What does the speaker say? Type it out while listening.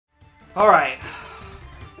Alright.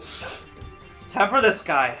 Time for this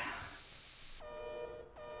guy.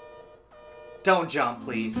 Don't jump,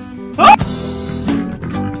 please.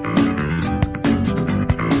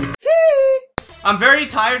 I'm very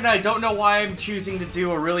tired and I don't know why I'm choosing to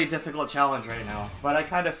do a really difficult challenge right now, but I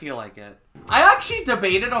kind of feel like it. I actually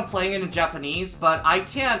debated on playing it in Japanese, but I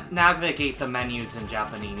can't navigate the menus in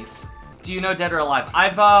Japanese. Do you know Dead or Alive?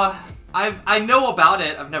 I know about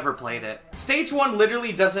it, I've never played it. Stage 1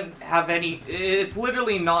 literally doesn't have any, it's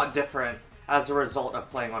literally not different as a result of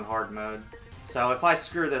playing on hard mode. So if I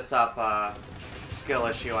screw this up, skill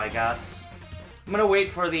issue, I guess. I'm gonna wait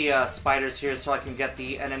for the spiders here so I can get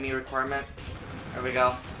the enemy requirement. There we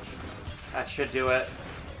go. That should do it.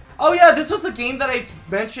 Oh yeah, this was the game that I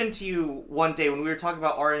mentioned to you one day when we were talking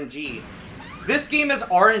about RNG. This game is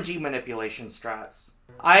RNG manipulation strats.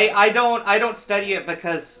 I don't study it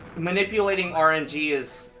because manipulating RNG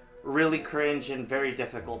is really cringe and very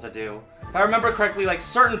difficult to do. If I remember correctly, like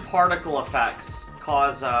certain particle effects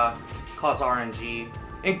cause RNG,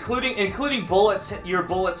 including bullets, your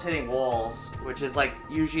bullets hitting walls, which is like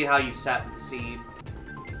usually how you set the seed.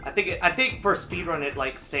 I think for speedrun it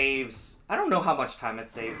like saves. I don't know how much time it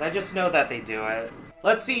saves. I just know that they do it.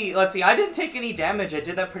 Let's see. I didn't take any damage. I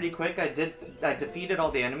did that pretty quick. I defeated all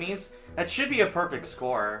the enemies. That should be a perfect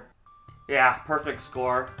score. Yeah, perfect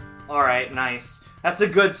score. All right, nice. That's a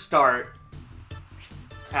good start.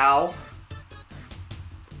 Ow.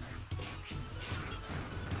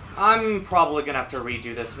 I'm probably gonna have to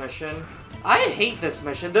redo this mission. I hate this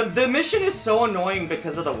mission. The mission is so annoying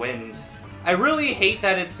because of the wind. I really hate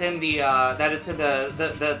that it's in the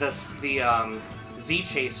Z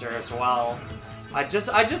Chaser as well. I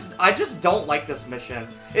just don't like this mission.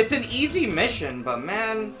 It's an easy mission, but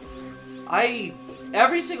man,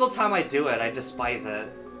 every single time I do it, I despise it.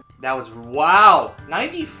 That was, wow,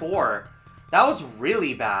 94. That was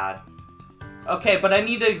really bad. Okay, but I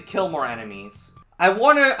need to kill more enemies. I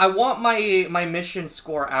want my mission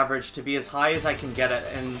score average to be as high as I can get it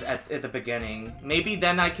at the beginning. Maybe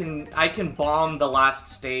then I can bomb the last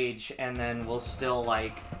stage and then we'll still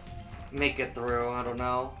like make it through. I don't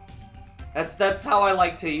know. That's how I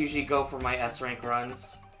like to usually go for my S rank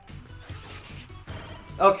runs.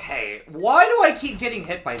 Okay, why do I keep getting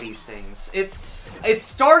hit by these things? It's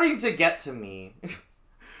starting to get to me.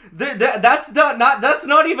 That's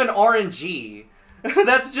not even RNG.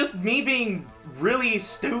 That's just me being really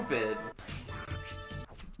stupid.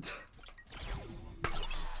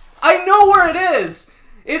 I know where it is!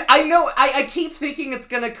 I keep thinking it's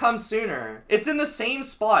gonna come sooner. It's in the same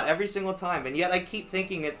spot every single time, and yet I keep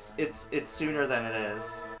thinking it's sooner than it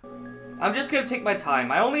is. I'm just gonna take my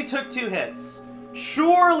time. I only took 2 hits.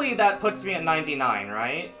 Surely that puts me at 99,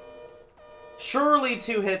 right? Surely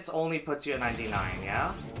 2 hits only puts you at 99,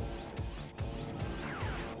 yeah?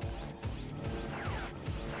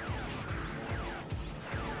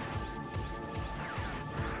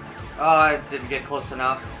 Oh, I didn't get close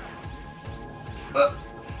enough.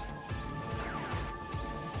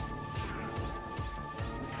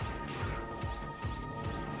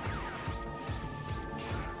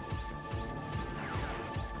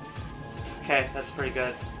 Okay, that's pretty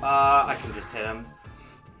good. I can just hit him.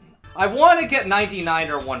 I want to get 99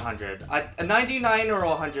 or 100. 99 or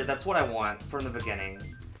 100, that's what I want from the beginning.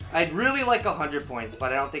 I'd really like 100 points,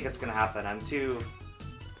 but I don't think it's gonna happen. I'm too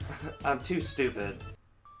stupid.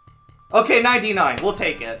 Okay, 99. We'll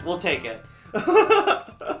take it. We'll take it.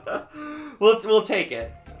 we'll take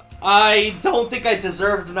it. I don't think I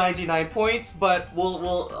deserved 99 points, but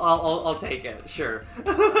I'll take it. Sure.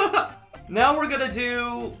 Now we're gonna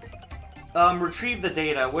do retrieve the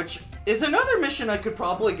data, which is another mission I could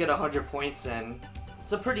probably get 100 points in.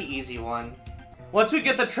 It's a pretty easy one. Once we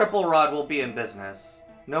get the triple rod, we'll be in business.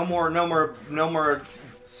 No more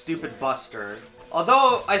stupid buster.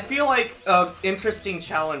 Although, I feel like an interesting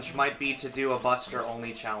challenge might be to do a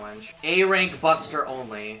Buster-only challenge. A-rank Buster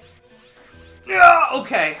only. Yeah,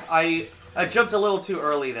 okay, I jumped a little too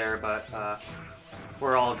early there, but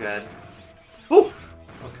we're all good. Ooh!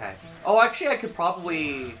 Okay. Oh, actually, I could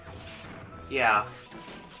probably... Yeah.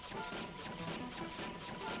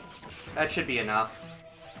 That should be enough.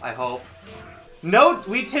 I hope. No,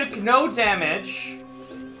 we took no damage.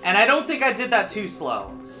 And I don't think I did that too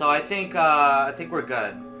slow, so I think we're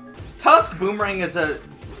good. Tusk Boomerang is a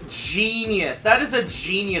genius. That is a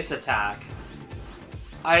genius attack.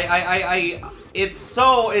 It's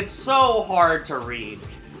so hard to read.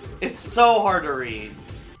 It's so hard to read.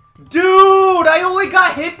 Dude, I only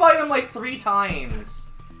got hit by him like 3 times.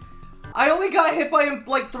 I only got hit by him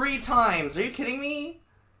like 3 times. Are you kidding me?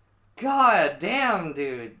 God damn,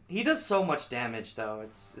 dude. He does so much damage though.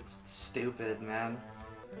 It's stupid, man.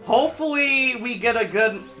 Hopefully we get a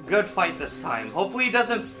good fight this time. Hopefully he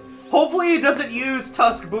doesn't use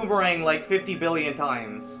Tusk Boomerang like 50 billion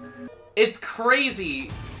times. It's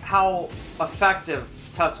crazy how effective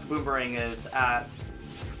Tusk Boomerang is at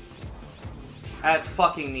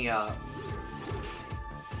fucking me up.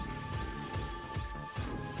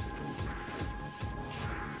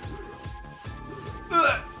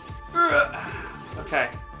 Okay.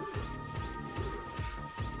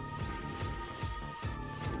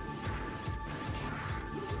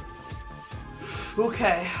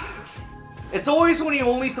 Okay. It's always when he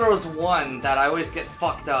only throws one that I always get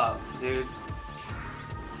fucked up, dude.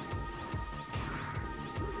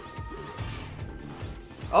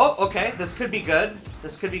 Oh, okay. This could be good.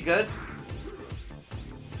 This could be good.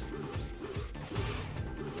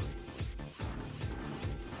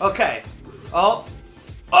 Okay. Oh.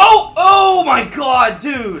 Oh! Oh my god,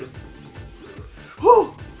 dude!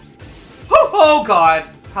 Whew! Oh god!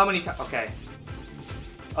 How many times? Okay.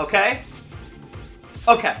 Okay.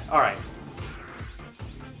 Okay, alright.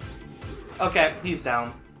 Okay, he's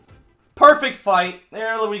down. Perfect fight.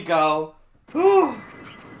 There we go. Whew.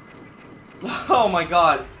 Oh my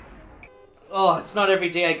god. Oh, it's not every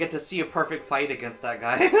day I get to see a perfect fight against that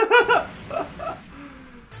guy.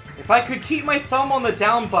 If I could keep my thumb on the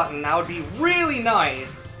down button, that would be really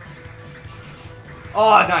nice.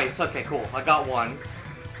 Oh, nice. Okay, cool. I got one.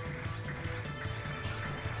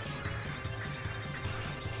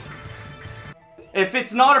 If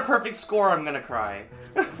it's not a perfect score, I'm gonna cry.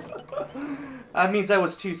 That means I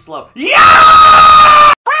was too slow.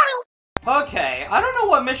 Yeah! Okay, I don't know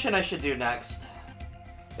what mission I should do next.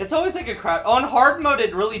 It's always like a crap. On hard mode,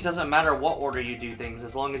 it really doesn't matter what order you do things,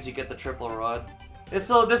 as long as you get the triple rod.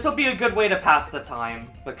 This'll be a good way to pass the time,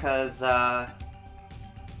 because I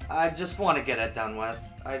just want to get it done with.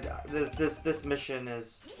 This mission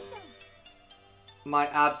is my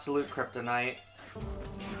absolute kryptonite.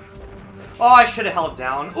 Oh, I should have held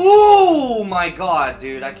down. Ooh, my god,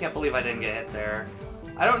 dude. I can't believe I didn't get hit there.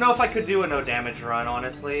 I don't know if I could do a no damage run,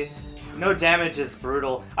 honestly. No damage is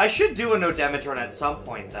brutal. I should do a no damage run at some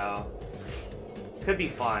point, though. Could be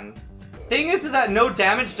fun. Thing is that no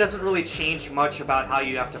damage doesn't really change much about how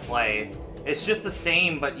you have to play. It's just the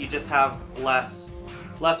same, but you just have less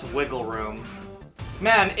wiggle room.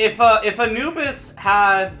 Man, if Anubis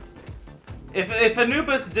had... If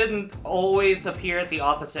Anubis didn't always appear at the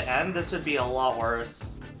opposite end, this would be a lot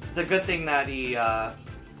worse. It's a good thing that he,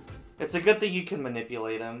 it's a good thing you can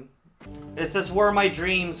manipulate him. It's just where my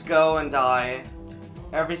dreams go and die.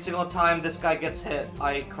 Every single time this guy gets hit,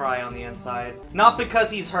 I cry on the inside. Not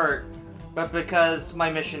because he's hurt, but because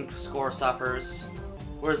my mission score suffers.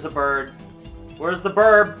 Where's the bird? Where's the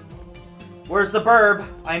burb? Where's the burb?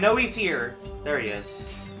 I know he's here. There he is.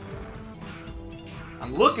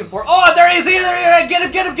 I'm looking for- Oh, there he is! There he is! Get him!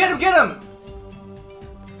 Get him! Get him! Get him!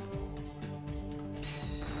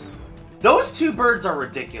 Those two birds are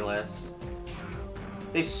ridiculous.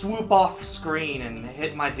 They swoop off screen and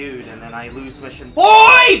hit my dude, and then I lose mission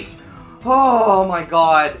points! Oh my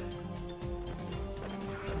god.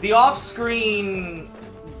 The off-screen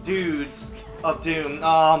dudes of Doom.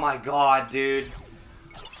 Oh my god, dude.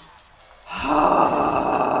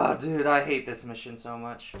 Dude, I hate this mission so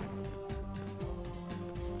much.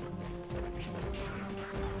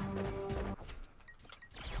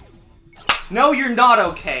 No, you're not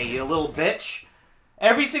okay, you little bitch.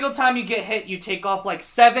 Every single time you get hit, you take off like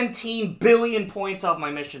 17 billion points off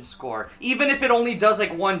my mission score, even if it only does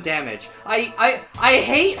like 1 damage. I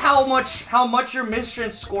hate how much your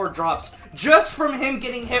mission score drops just from him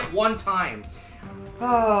getting hit 1 time.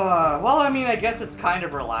 Well, I mean, I guess it's kind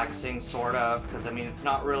of relaxing, sort of, because I mean, it's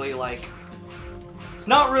not really like... It's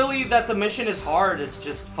not really that the mission is hard, it's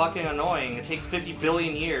just fucking annoying. It takes 50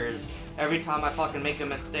 billion years every time I fucking make a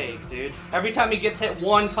mistake, dude. Every time he gets hit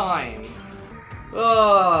 1 time.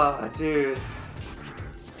 Oh, dude.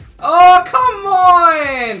 Oh, come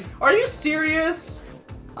on! Are you serious?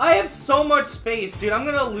 I have so much space, dude. I'm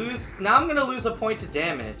gonna lose... Now I'm gonna lose a point to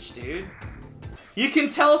damage, dude. You can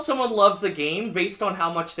tell someone loves a game based on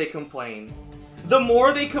how much they complain. The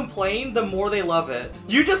more they complain, the more they love it.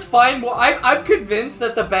 You just find more... I'm convinced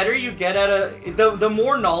that the better you get at a... The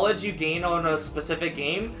more knowledge you gain on a specific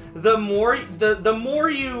game, the more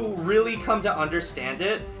you really come to understand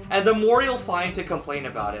it, and the more you'll find to complain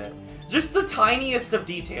about it. Just the tiniest of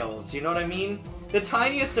details, you know what I mean? The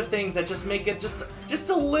tiniest of things that just make it just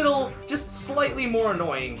a little, just slightly more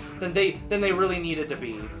annoying than they really needed to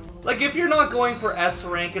be. Like, if you're not going for S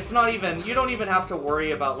rank, it's not even, you don't even have to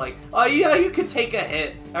worry about, like, oh yeah, you could take a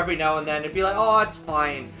hit every now and then and be like, oh, it's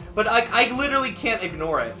fine. But I literally can't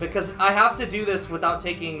ignore it, because I have to do this without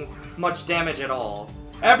taking much damage at all.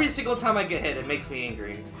 Every single time I get hit, it makes me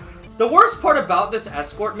angry. The worst part about this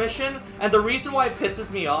escort mission, and the reason why it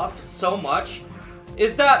pisses me off so much,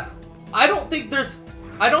 is that I think there's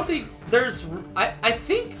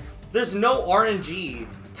no RNG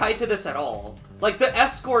tied to this at all. Like, the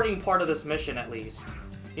escorting part of this mission, at least.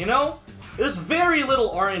 You know? There's very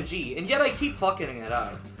little RNG, and yet I keep fucking it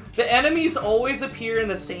up. The enemies always appear in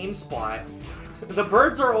the same spot. The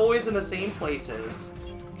birds are always in the same places.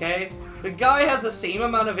 Okay? The guy has the same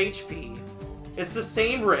amount of HP. It's the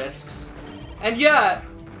same risks. And yet,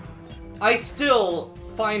 I still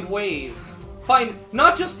find ways.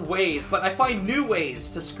 Not just ways, but I find new ways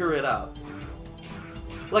to screw it up.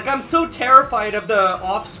 Like, I'm so terrified of the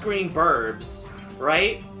off-screen burbs,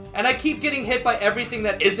 right? And I keep getting hit by everything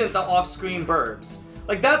that isn't the off-screen burbs.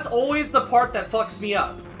 Like, that's always the part that fucks me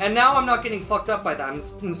up. And now I'm not getting fucked up by that. I'm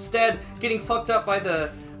instead getting fucked up by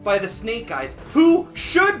the snake guys, who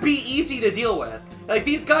should be easy to deal with. Like,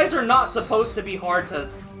 these guys are not supposed to be hard to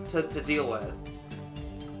deal with.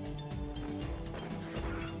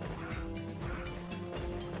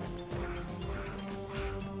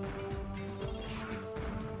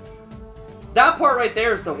 That part right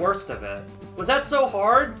there is the worst of it. Was that so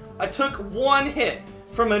hard? I took one hit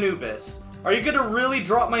from Anubis. Are you gonna really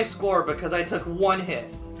drop my score because I took one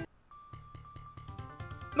hit?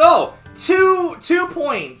 No! Two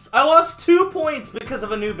points! I lost 2 points because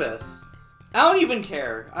of Anubis. I don't even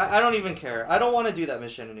care. I don't even care. I don't want to do that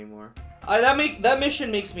mission anymore. That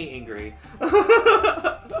mission makes me angry.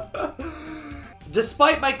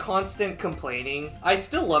 Despite my constant complaining, I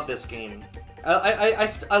still love this game.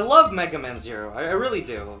 I love Megaman Zero. I really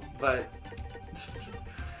do. But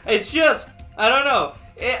it's just, I don't know.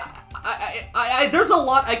 There's a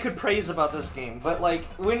lot I could praise about this game, but like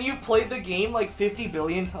when you've played the game like 50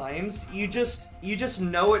 billion times, you just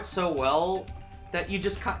know it so well that you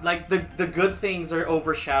just like the good things are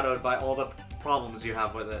overshadowed by all the problems you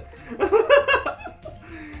have with it.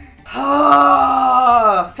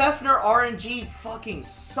 Fefner RNG fucking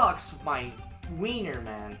sucks my wiener,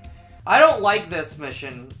 man. I don't like this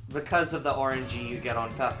mission because of the RNG you get on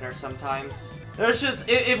Fefner sometimes. There's just,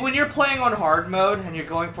 when you're playing on hard mode and you're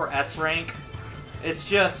going for S rank,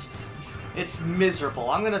 it's miserable.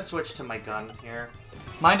 I'm gonna switch to my gun here.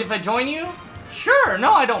 Mind if I join you? Sure,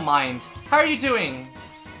 no, I don't mind. How are you doing?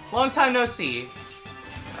 Long time no see.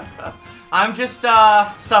 I'm just,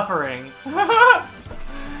 suffering.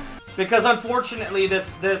 Because unfortunately,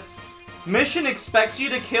 this mission expects you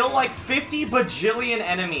to kill like 50 bajillion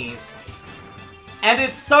enemies. And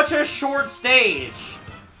it's such a short stage.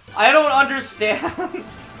 I don't understand.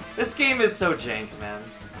 This game is so jank, man.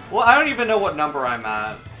 Well, I don't even know what number I'm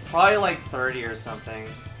at. Probably like 30 or something.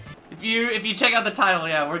 If you check out the title,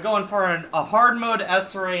 yeah, we're going for a hard mode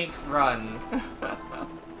S rank run.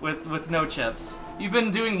 with no chips. You've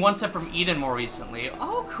been doing One Step from Eden more recently.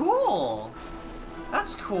 Oh, cool.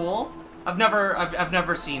 That's cool. I've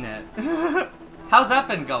never seen it. How's that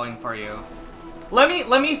been going for you? Let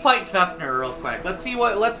me fight Fefner real quick. Let's see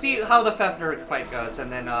how the Fefner fight goes,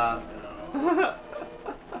 and then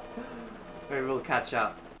maybe we'll catch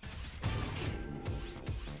up.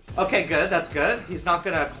 Okay, good. That's good. He's not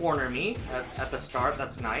gonna corner me at the start.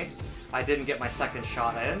 That's nice. I didn't get my second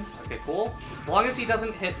shot in. Okay, cool. As long as he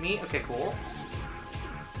doesn't hit me. Okay, cool.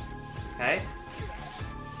 Okay.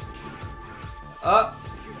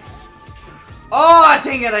 Oh,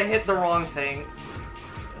 dang it, I hit the wrong thing.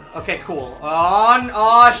 Okay, cool.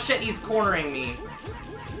 Oh, shit, he's cornering me.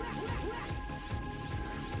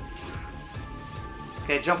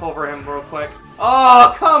 Okay, jump over him real quick.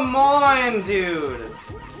 Oh, come on, dude.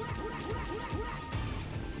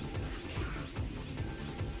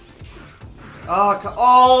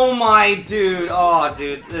 Oh my dude. Oh,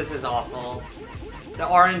 dude, this is awful. The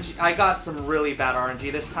RNG, I got some really bad RNG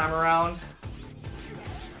this time around.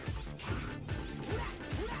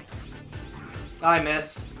 I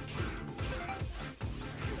missed.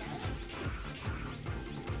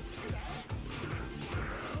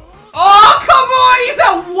 Oh, come on! He's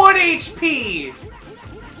at 1 HP!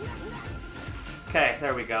 Okay,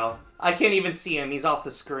 there we go. I can't even see him. He's off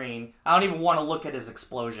the screen. I don't even want to look at his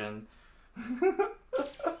explosion.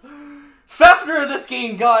 Fefner, this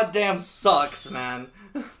game goddamn sucks, man.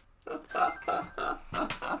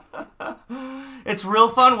 It's real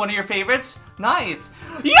fun, one of your favorites? Nice.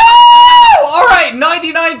 Yo! Alright,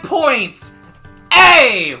 99 points!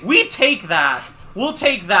 Hey! We take that. We'll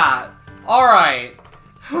take that. Alright.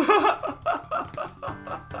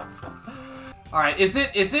 Alright, is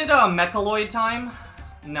it Mechaloid time?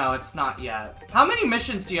 No, it's not yet. How many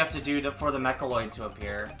missions do you have to do for the Mechaloid to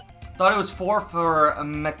appear? Thought it was 4 for a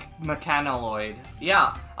Mechanaloid.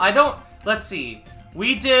 Yeah, I don't... Let's see.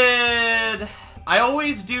 We did... I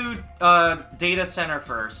always do data center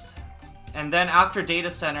first. And then after data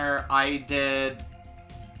center, I did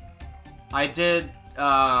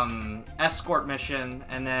escort mission,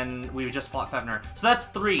 and then we just fought Fevner. So that's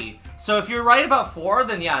 3. So if you're right about 4,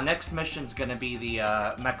 then yeah, next mission's gonna be the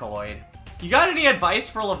Mechaloid. You got any advice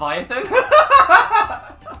for Leviathan?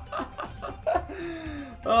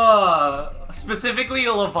 Specifically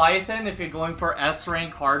Leviathan, if you're going for S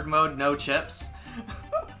rank hard mode, no chips.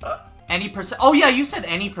 Any percent? Oh yeah, you said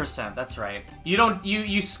any percent. That's right.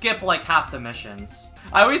 You skip like half the missions.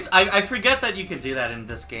 I forget that you could do that in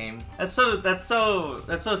this game. That's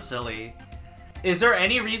so silly. Is there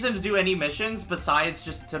any reason to do any missions besides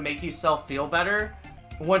just to make yourself feel better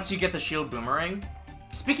once you get the shield boomerang?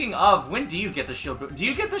 Speaking of, when do you get the shield do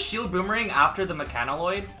you get the shield boomerang after the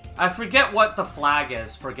mechanaloid? I forget what the flag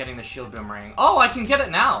is for getting the shield boomerang. Oh, I can get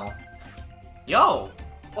it now. Yo.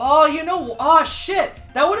 Oh, you know, oh shit.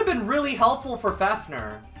 That would have been really helpful for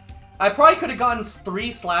Fafnir. I probably could have gotten 3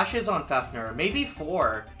 slashes on Fafnir, maybe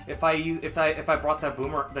 4, if I brought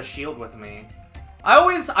the shield with me. I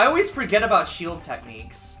always forget about shield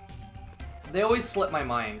techniques. They always slip my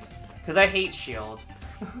mind, because I hate shield.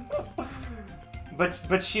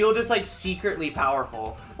 but shield is like secretly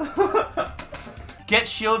powerful. Get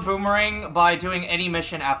shield boomerang by doing any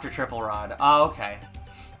mission after triple rod. Oh, okay.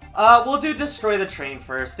 We'll do destroy the train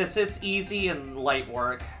first. It's easy and light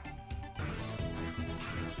work.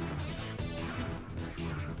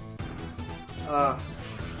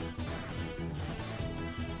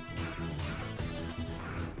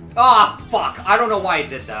 Ah, fuck! I don't know why I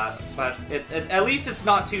did that, but at least it's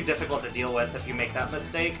not too difficult to deal with if you make that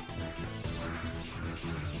mistake.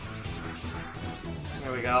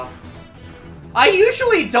 There we go. I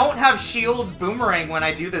usually don't have shield boomerang when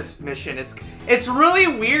I do this mission. It's really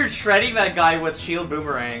weird shredding that guy with shield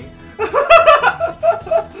boomerang.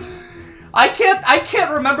 I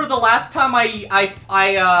can't remember the last time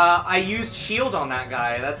I used shield on that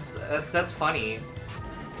guy. That's funny.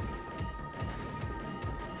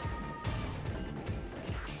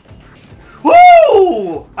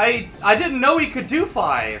 Woo! I didn't know he could do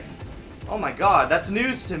 5. Oh my god, that's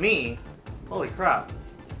news to me. Holy crap.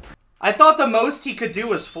 I thought the most he could do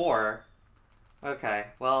was 4. Okay,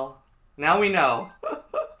 well, now we know.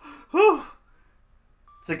 Whew.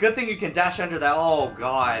 It's a good thing you can dash under that. Oh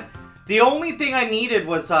god. The only thing I needed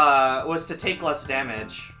was to take less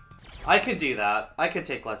damage. I could do that. I could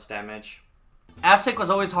take less damage. Aztec was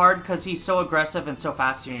always hard because he's so aggressive and so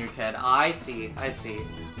fast when you're a kid. I see. I see.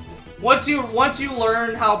 Once you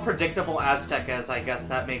learn how predictable Aztec is, I guess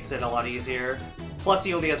that makes it a lot easier. Plus,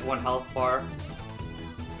 he only has 1 health bar.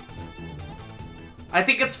 I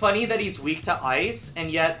think it's funny that he's weak to ice, and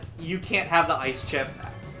yet you can't have the ice chip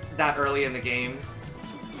that early in the game.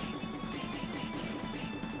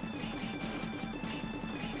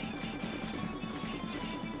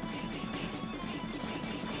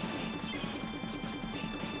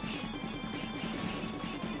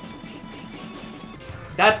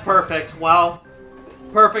 That's perfect. Wow.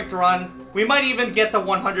 Perfect run. We might even get the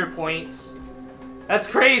 100 points. That's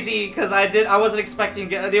crazy, because I wasn't expecting to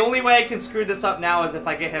get... The only way I can screw this up now is if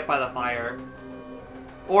I get hit by the fire.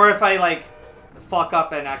 Or if I, like, fuck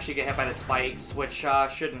up and actually get hit by the spikes, which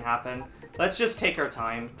shouldn't happen. Let's just take our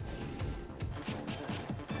time.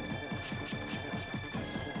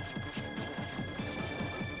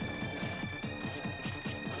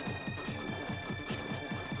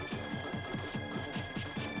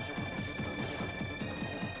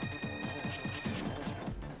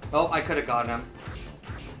 Oh, I could have gotten him.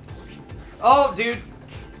 Oh, dude.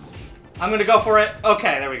 I'm gonna go for it.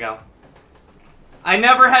 Okay, there we go. I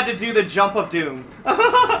never had to do the jump of doom.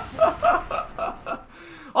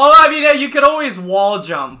 Oh, I mean, yeah, you could always wall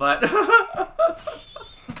jump, but...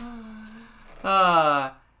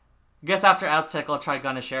 Guess after Aztec, I'll try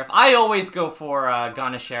Gunna Sheriff. I always go for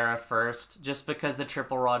Gunna Sheriff first, just because the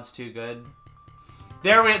triple rod's too good.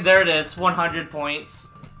 There it is, 100 points.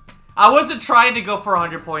 I wasn't trying to go for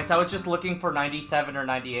 100 points, I was just looking for 97 or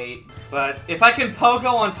 98. But if I can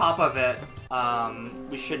pogo on top of it,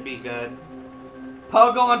 we should be good.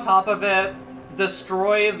 Pogo on top of it,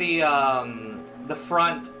 destroy the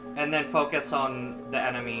front, and then focus on the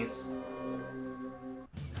enemies.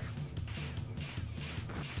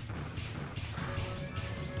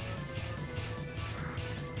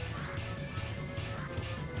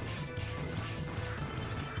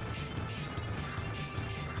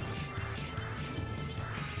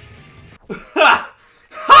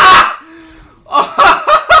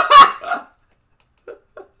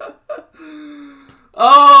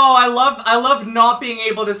 Oh, I love not being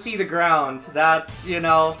able to see the ground. That's, you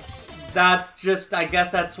know, That's just, I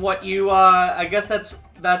guess that's what you, I guess that's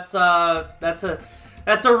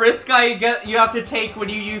a risk you have to take when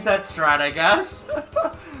you use that strat, I guess.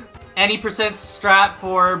 Any percent strat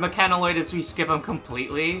for Mechanoid is we skip him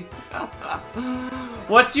completely.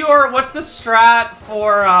 What's the strat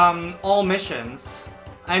for, all missions?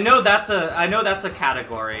 I know that's a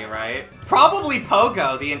category, right? Probably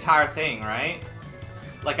Pogo, the entire thing, right?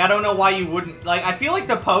 Like, I don't know why you wouldn't, like, I feel like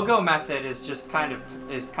the Pogo method is just kind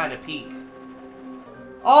of peak.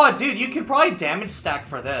 Oh, dude, you could probably damage stack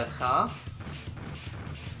for this, huh?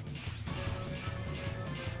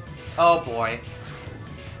 Oh, boy.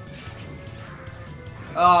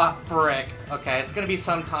 Oh, frick. Okay, it's gonna be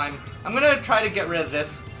some time. I'm gonna try to get rid of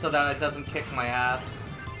this so that it doesn't kick my ass.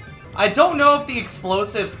 I don't know if the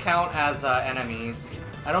explosives count as, enemies.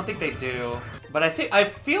 I don't think they do. But I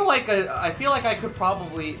feel like I could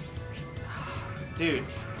probably... Dude.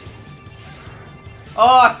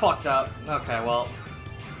 Oh, I fucked up. Okay, well.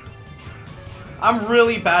 I'm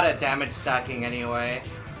really bad at damage stacking anyway.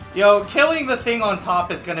 Yo, killing the thing on top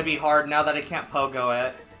is gonna be hard now that I can't pogo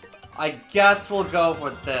it. I guess we'll go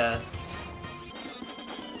with this.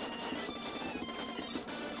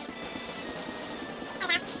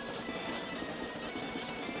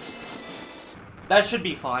 That should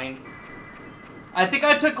be fine. I think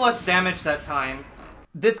I took less damage that time.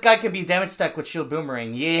 This guy could be damage stacked with Shield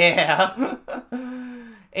Boomerang. Yeah!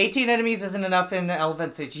 18 enemies isn't enough in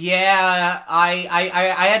Elephant Stage. Yeah,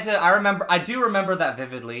 I do remember that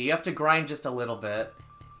vividly. You have to grind just a little bit.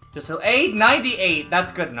 Just so, 98,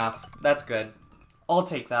 that's good enough. That's good. I'll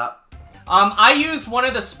take that. I used one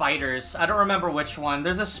of the spiders. I don't remember which one.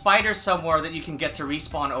 There's a spider somewhere that you can get to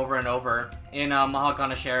respawn over and over in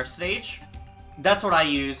Mahagana Sheriff stage. That's what I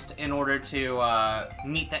used in order to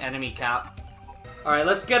meet the enemy cap. Alright,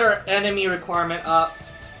 let's get our enemy requirement up.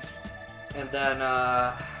 And then,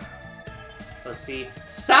 let's see.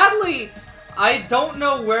 Sadly, I don't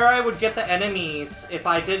know where I would get the enemies if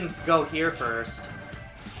I didn't go here first.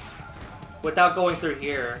 Without going through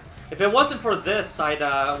here. If it wasn't for this, I'd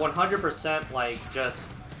 100% like just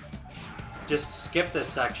skip this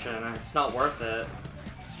section. It's not worth it.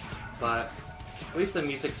 But at least the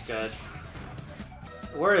music's good.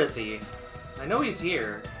 Where is he? I know he's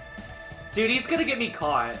here. Dude, he's gonna get me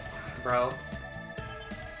caught, bro.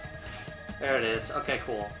 There it is. Okay,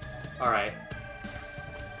 cool. Alright.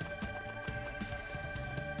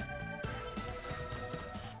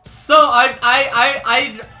 So,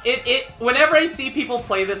 whenever I see people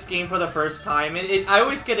play this game for the first time, I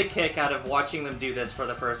always get a kick out of watching them do this for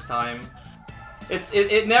the first time. It's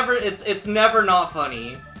never not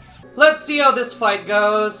funny. Let's see how this fight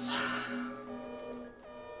goes.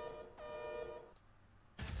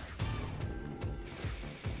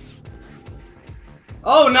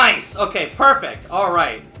 Oh, nice! Okay, perfect.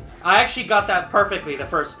 Alright. I actually got that perfectly the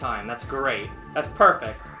first time. That's great. That's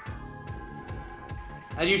perfect.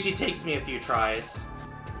 That usually takes me a few tries.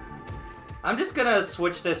 I'm just gonna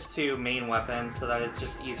switch this to main weapon so that it's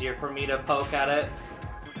just easier for me to poke at it.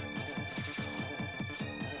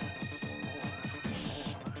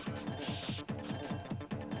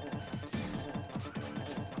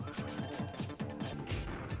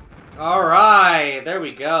 Alright, there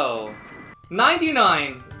we go.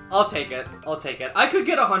 99! I'll take it. I'll take it. I could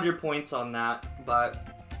get 100 points on that,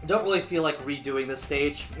 but I don't really feel like redoing this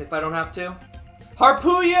stage if I don't have to.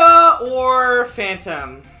 Harpooya or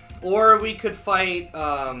Phantom. Or we could fight,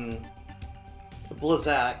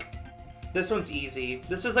 Blazak. This one's easy.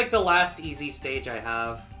 This is like the last easy stage I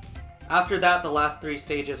have. After that, the last 3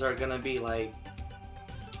 stages are gonna be like...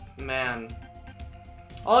 Man.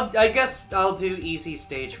 I guess I'll do easy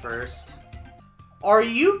stage first. Are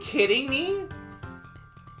you kidding me?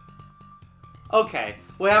 Okay,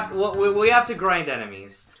 we have to grind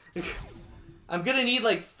enemies. I'm gonna need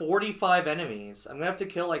like 45 enemies. I'm gonna have to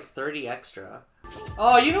kill like 30 extra.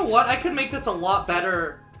 Oh, you know what? I could make this a lot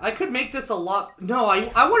better. I could make this a lot... No,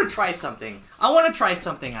 I want to try something. I want to try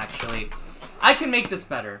something, actually. I can make this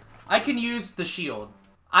better. I can use the shield.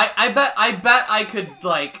 I bet I could,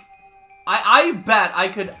 like... I bet I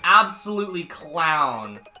could absolutely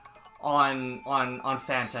clown on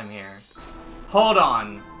Phantom here. Hold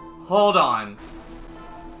on. Hold on.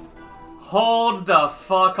 Hold the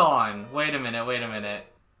fuck on. Wait a minute, wait a minute.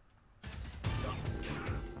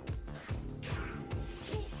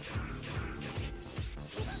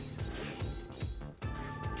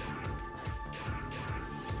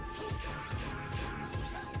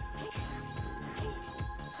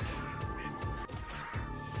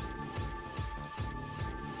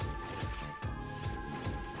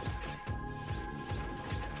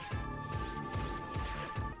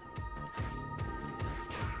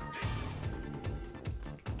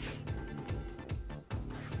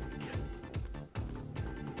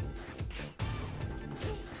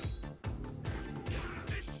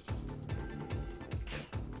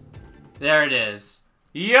 There it is.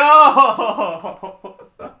 Yo!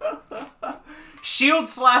 Shield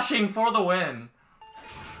slashing for the win.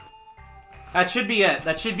 That should be it.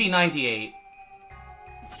 That should be 98.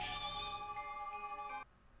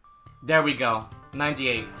 There we go.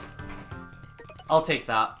 98. I'll take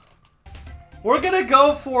that. We're gonna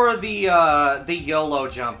go for the YOLO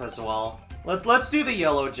jump as well. Let's do the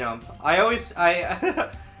YOLO jump.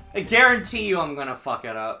 I guarantee you I'm gonna fuck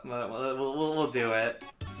it up, but we'll do it.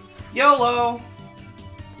 YOLO!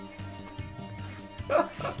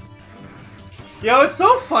 Yo, it's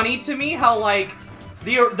so funny to me how, like,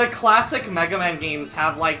 the classic Mega Man games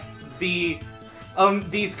have, like, these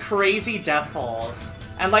crazy death falls.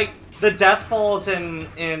 And, like, the death falls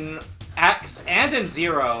in X and in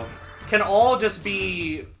Zero can all just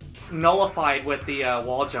be nullified with the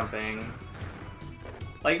wall jumping.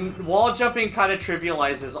 Like, wall jumping kind of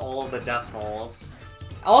trivializes all of the death falls.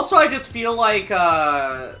 Also, I just feel like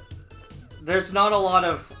there's not a lot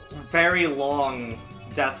of very long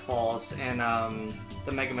death falls in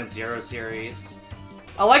the Megaman Zero series.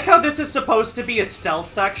 I like how this is supposed to be a stealth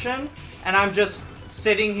section, and I'm just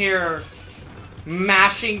sitting here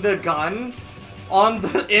mashing the gun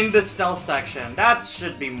in the stealth section. That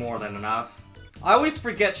should be more than enough. I always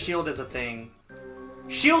forget shield is a thing.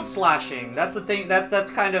 Shield slashing, that's a thing, that's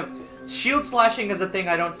kind of... Shield slashing is a thing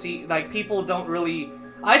I don't see, like, people don't really...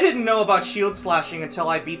 I didn't know about shield slashing until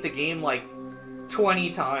I beat the game, like,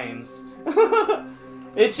 20 times.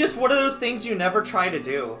 It's just one of those things you never try to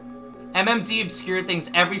do. MMZ Obscure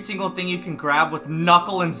thinks every single thing you can grab with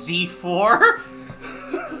Knuckle and Z4.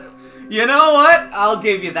 You know what? I'll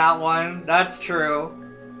give you that one. That's true.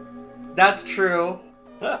 That's true.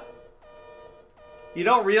 You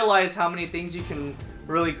don't realize how many things you can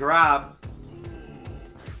really grab.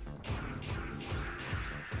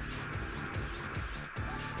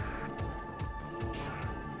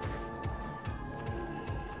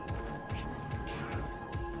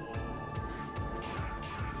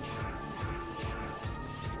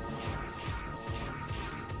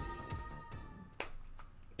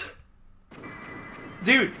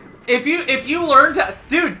 Dude, if you learn to,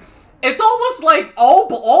 dude, it's almost like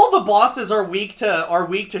all the bosses are weak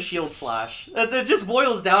to shield slash. It just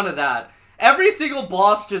boils down to that. Every single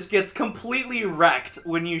boss just gets completely wrecked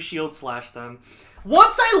when you shield slash them.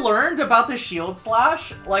 Once I learned about the shield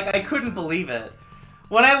slash, like, I couldn't believe it.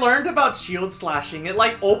 When I learned about shield slashing, it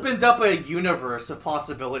like opened up a universe of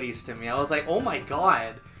possibilities to me. I was like, oh my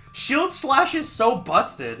god, shield slash is so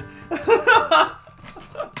busted.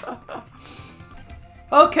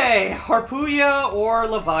 Okay, Harpooya or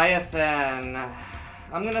Leviathan.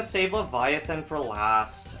 I'm gonna save Leviathan for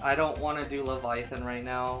last. I don't want to do Leviathan right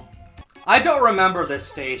now. I don't remember this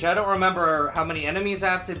stage. I don't remember how many enemies I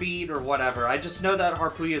have to beat or whatever. I just know that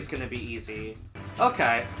Harpooya is gonna be easy.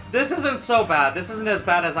 Okay, this isn't so bad. This isn't as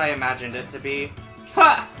bad as I imagined it to be.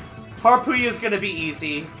 Ha! Harpooya is gonna be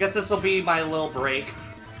easy. Guess this will be my little break.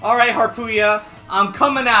 Alright, Harpooya, I'm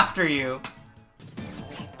coming after you.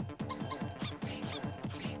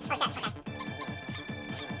 Oh shit, okay.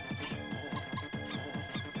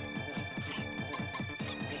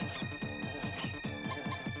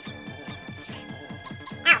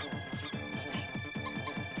 Ow!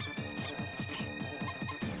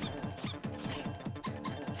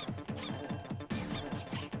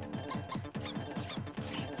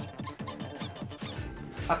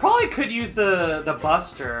 I probably could use the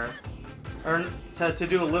Buster or to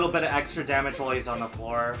do a little bit of extra damage while he's on the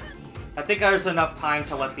floor. I think there's enough time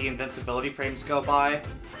to let the invincibility frames go by,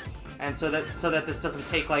 and so that this doesn't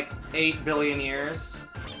take like 8 billion years.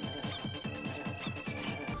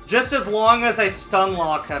 Just as long as I stun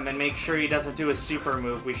lock him and make sure he doesn't do a super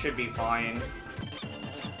move, we should be fine.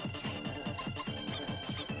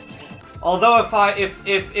 Although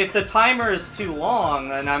if the timer is too long,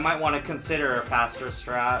 then I might want to consider a faster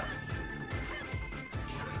strat.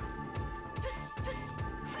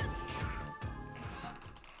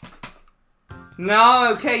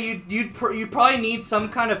 No, okay, you'd probably need some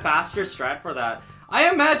kind of faster strat for that. I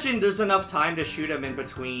imagine there's enough time to shoot him in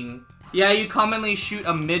between. Yeah, you commonly shoot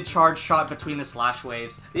a mid-charge shot between the slash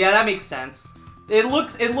waves. Yeah, that makes sense. It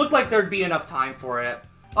looked like there'd be enough time for it.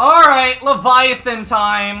 Alright, Leviathan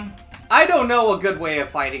time! I don't know a good way of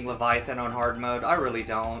fighting Leviathan on hard mode. I really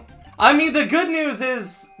don't. I mean, the good news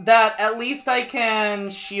is that at least I can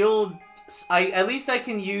shield... at least I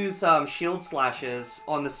can use shield slashes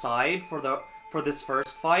on the side for this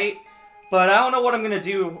first fight. But I don't know what I'm gonna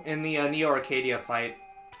do in the Neo Arcadia fight.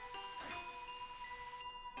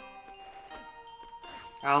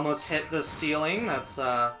 I almost hit the ceiling. That's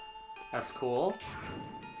cool.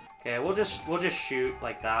 Okay, we'll just shoot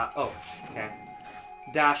like that. Oh, okay.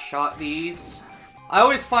 dash shot these. I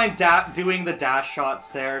always find doing the dash shots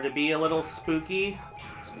there to be a little spooky.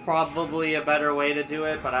 It's probably a better way to do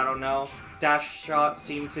it, but I don't know. The dash shots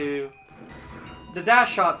seem to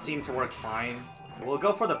work fine. We'll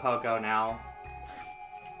go for the Poco now.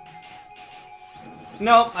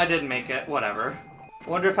 Nope, I didn't make it. Whatever.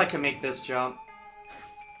 Wonder if I can make this jump.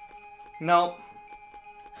 Nope.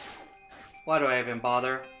 Why do I even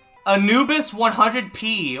bother? Anubis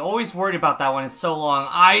 100p. Always worried about that one. It's so long.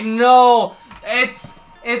 I know! It's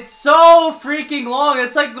so freaking long.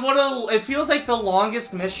 It's like it feels like the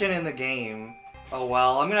longest mission in the game. Oh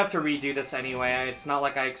well, I'm gonna have to redo this anyway. It's not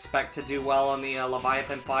like I expect to do well on the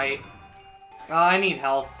Leviathan fight. I need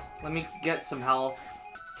health. Let me get some health.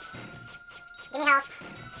 Give me health.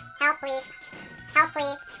 Health, please. Health,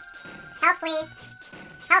 please. Health, please.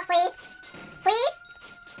 Health, please. Please?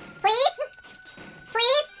 Please?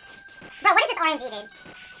 Please? Bro, what is this RNG, dude?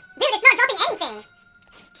 Dude, it's not dropping anything.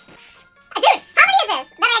 Dude, how many is this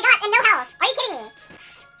that I got and no health? Are you kidding me?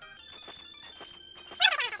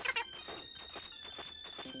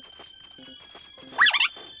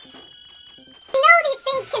 I know these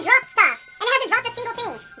things can drop stuff, and it hasn't dropped a single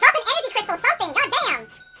thing. Drop an energy crystal, something, goddamn.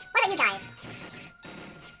 What about you guys?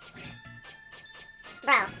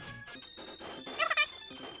 Bro.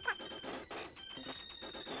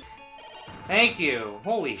 Thank you.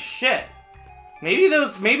 Holy shit. Maybe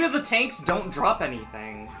the tanks don't drop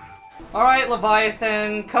anything. Alright,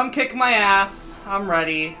 Leviathan, come kick my ass. I'm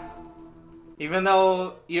ready. Even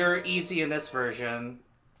though you're easy in this version.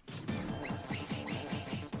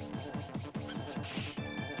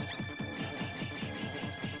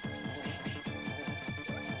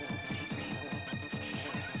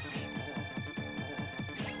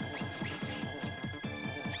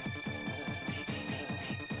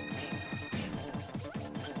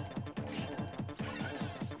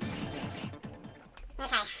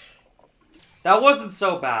 Okay. That wasn't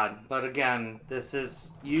so bad, but again, this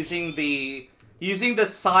is using the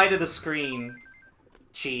side of the screen.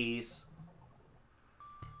 Cheese.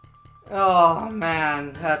 Oh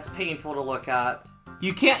man, that's painful to look at.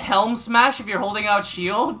 You can't helm smash if you're holding out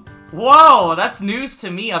shield? Whoa, that's news to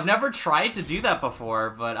me. I've never tried to do that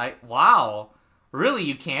before, but wow. Really,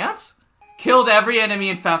 you can't? Killed every enemy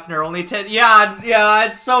in Fafnir, only 10. Yeah,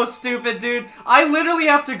 it's so stupid, dude. I literally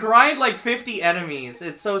have to grind like 50 enemies.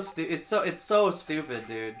 It's so stupid,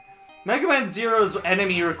 dude. Megaman Zero's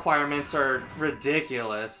enemy requirements are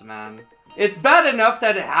ridiculous, man. It's bad enough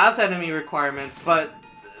that it has enemy requirements, but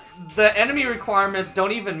the enemy requirements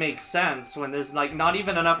don't even make sense when there's like not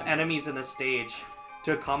even enough enemies in the stage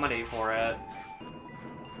to accommodate for it.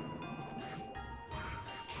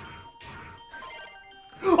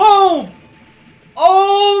 Oh!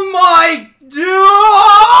 Oh my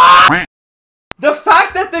dude! The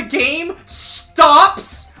fact that the game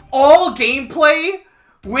stops all gameplay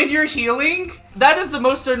when you're healing, that is the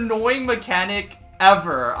most annoying mechanic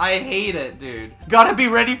ever. I hate it, dude. Gotta be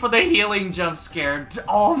ready for the healing jump scare.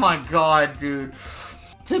 Oh my god, dude.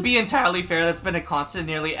 To be entirely fair, that's been a constant in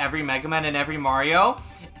nearly every Mega Man and every Mario.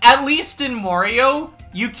 At least in Mario,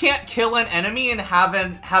 you can't kill an enemy and have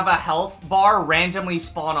a health bar randomly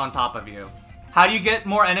spawn on top of you. How do you get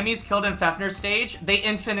more enemies killed in Fafnir stage? They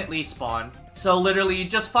infinitely spawn. So literally, you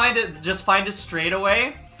just find a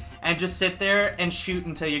straightaway and just sit there and shoot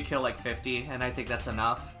until you kill like 50, and I think that's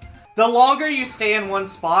enough. The longer you stay in one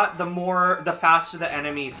spot, the faster the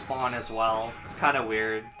enemies spawn as well. It's kind of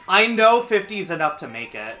weird. I know 50 is enough to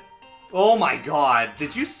make it. Oh my god,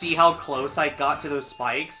 did you see how close I got to those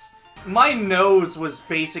spikes? My nose was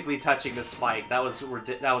basically touching the spike. That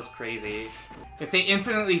was crazy. If they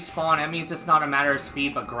infinitely spawn, that means it's not a matter of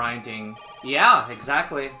speed, but grinding. Yeah,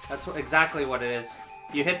 exactly. That's exactly what it is.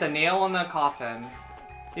 You hit the nail on the coffin.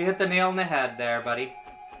 You hit the nail on the head there, buddy.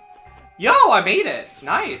 Yo, I made it!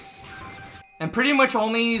 Nice! And pretty much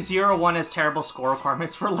only 0-1 has terrible score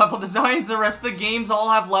requirements for level designs. The rest of the games all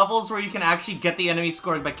have levels where you can actually get the enemy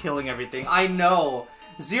scoring by killing everything. I know.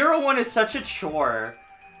 0-1 is such a chore.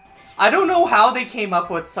 I don't know how they came up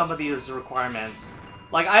with some of these requirements.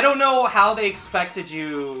 Like, I don't know how they expected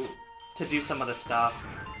you to do some of the stuff.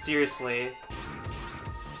 Seriously.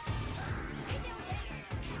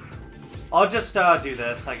 I'll just do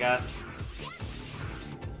this, I guess.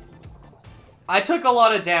 I took a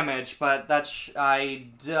lot of damage, but that's I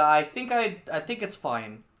think it's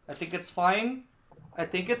fine. I think it's fine. I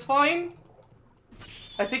think it's fine.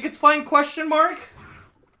 I think it's fine, question mark?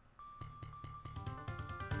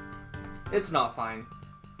 It's not fine.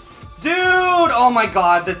 Dude! Oh my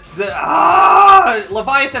god,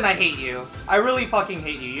 Leviathan, I hate you. I really fucking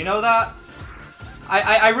hate you, you know that?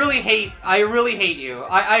 I really hate you.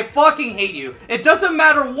 I fucking hate you. It doesn't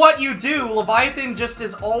matter what you do, Leviathan just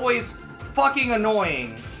is always fucking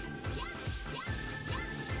annoying.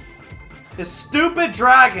 This stupid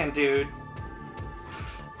dragon, dude.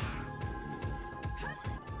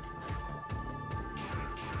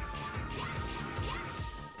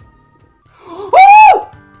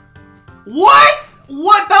 What?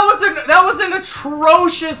 What? That was an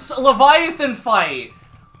atrocious Leviathan fight.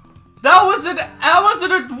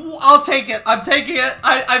 I'll take it. I'm taking it.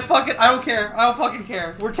 I don't care. I don't fucking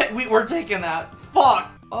care. We're taking that. Fuck.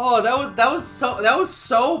 Oh, that was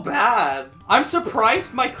so bad. I'm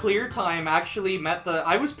surprised my clear time actually met the.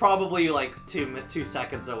 I was probably like 2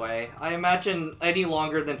 seconds away. I imagine any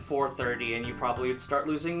longer than 4:30 and you probably would start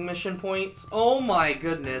losing mission points. Oh my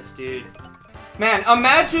goodness, dude. Man,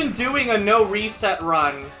 imagine doing a no reset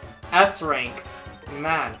run S rank.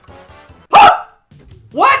 Man.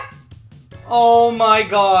 What? Oh my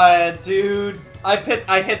god, dude. I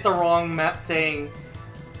hit the wrong map thing.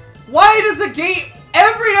 Why does a game...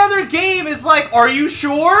 Every other game is like, are you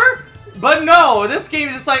sure? But no, this game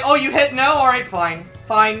is just like, oh, you hit no? Alright, fine.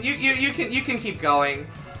 Fine, you can keep going.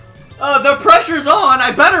 The pressure's on.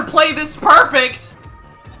 I better play this perfect.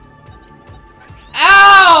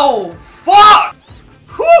 Ow! Fuck!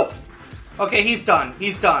 Whew! Okay, he's done.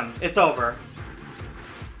 He's done. It's over.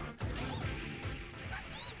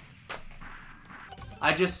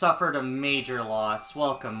 I just suffered a major loss.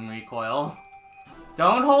 Welcome, Recoil.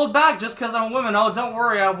 Don't hold back just because I'm women. Oh, don't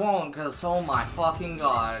worry, I won't, because oh my fucking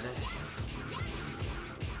god.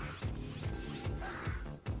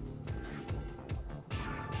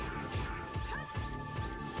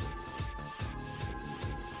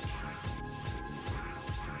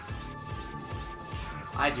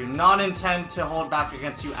 I do not intend to hold back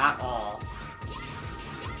against you at all.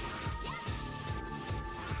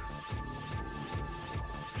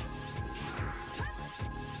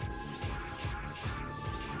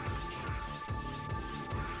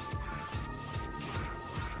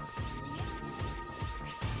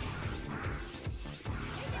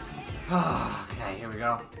 Okay, here we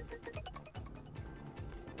go.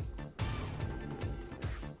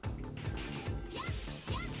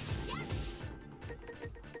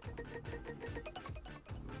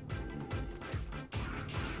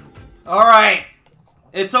 Alright.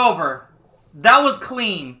 It's over. That was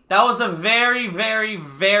clean. That was a very, very,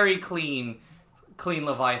 very clean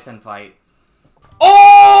Leviathan fight.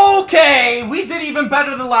 Okay! We did even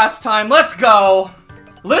better than last time. Let's go!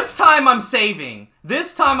 This time I'm saving.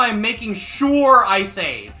 This time I'm making sure I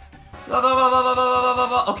save.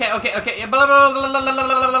 Okay. Okay,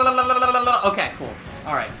 cool.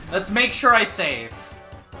 Alright, let's make sure I save.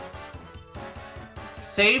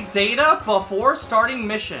 Save data before starting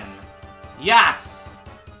mission. Yes!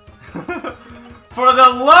 For the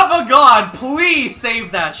love of God, please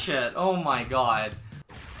save that shit. Oh my god.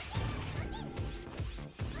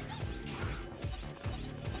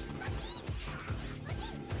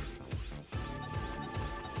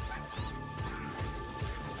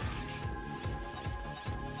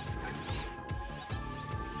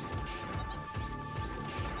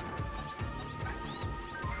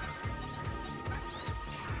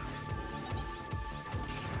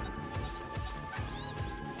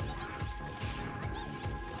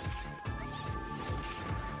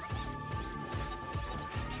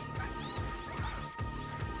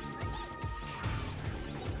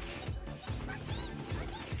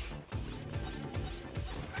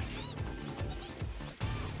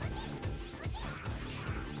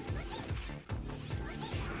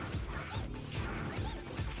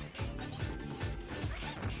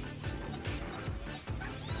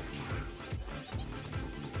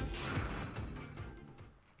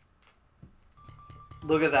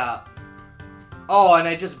 Look at that. Oh, and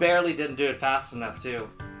I just barely didn't do it fast enough, too.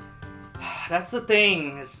 That's the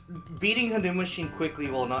thing, is beating Hadou Machine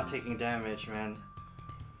quickly while not taking damage, man.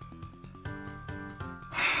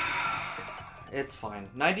 It's fine.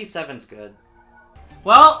 97's good.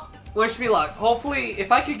 Well, wish me luck. Hopefully,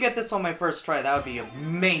 if I could get this on my first try, that would be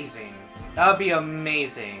amazing. That would be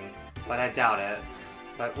amazing. But I doubt it.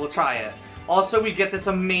 But we'll try it. Also, we get this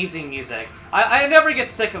amazing music. I never get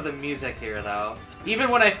sick of the music here, though.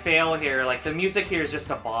 Even when I fail here, like, the music here is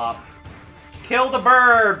just a bop. Kill the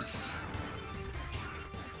burbs!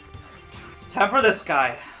 Time for this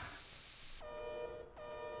guy.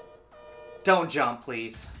 Don't jump,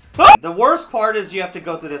 please. The worst part is you have to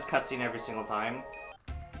go through this cutscene every single time.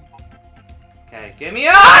 Okay, get me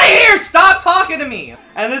out of here! Stop talking to me!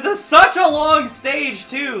 And this is such a long stage,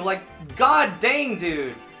 too. Like, god dang,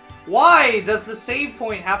 dude. Why does the save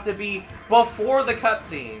point have to be before the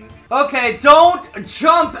cutscene? Okay, don't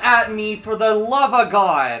jump at me for the love of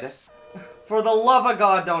God. For the love of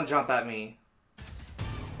God, don't jump at me.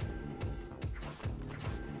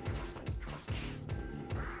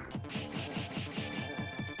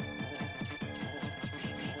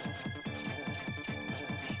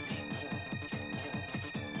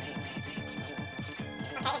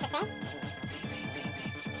 Okay, interesting.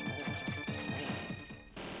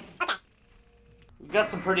 Okay. We got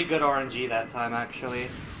some pretty good RNG that time, actually.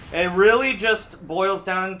 It really just boils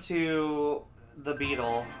down to the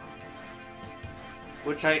beetle.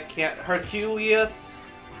 Which I can't... Herculeus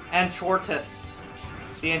Anchortus.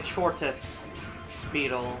 The Anchortus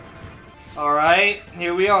beetle. Alright,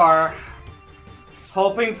 here we are.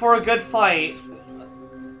 Hoping for a good fight.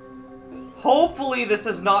 Hopefully this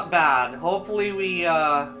is not bad. Hopefully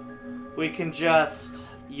we can just,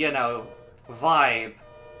 you know, vibe.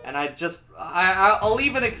 And I'll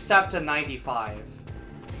even accept a 95.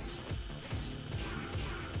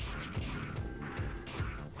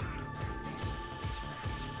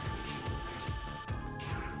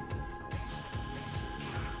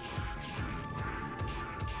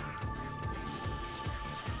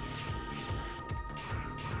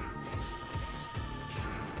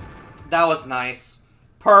 That was nice.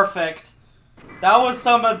 Perfect. That was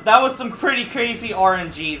some pretty crazy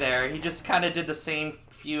RNG there. He just kind of did the same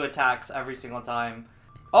few attacks every single time.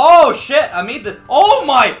 Oh shit! I made the... Oh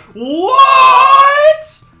my...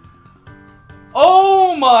 What?!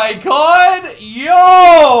 Oh my god!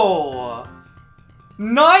 Yo!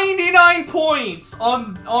 99 points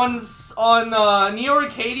on Neo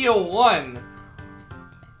Arcadia 1.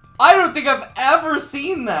 I don't think I've ever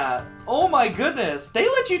seen that. Oh my goodness. They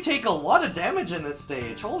let you take a lot of damage in this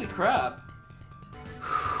stage. Holy crap.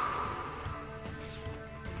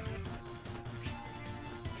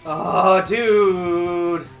 Oh,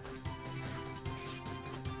 dude.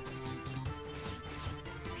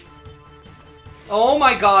 Oh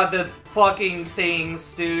my god, the fucking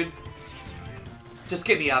things, dude. Just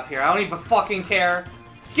get me up here. I don't even fucking care.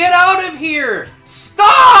 Get out of here!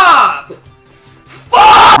 Stop!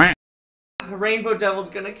 Fuck! Rainbow Devil's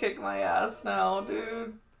gonna kick my ass now,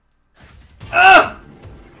 dude. Ugh!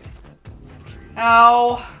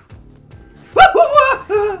 Ow.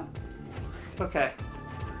 Okay.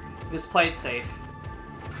 Just play it safe.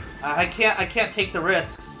 I can't take the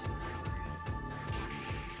risks.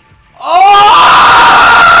 Oh!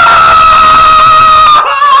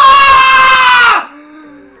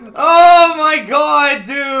 Oh my god,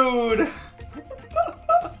 dude!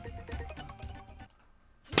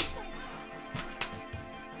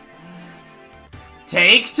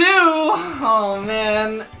 Take two! Oh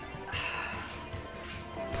man.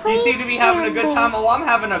 You seem to be having a good time. Oh, I'm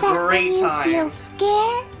having a great time. When you feel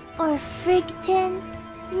scared or frightened,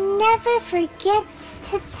 never forget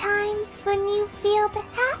the times when you feel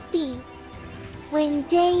happy. When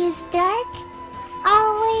day is dark,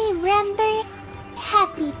 always remember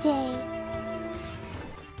happy day.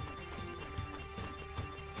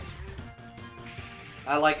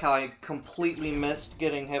 I like how I completely missed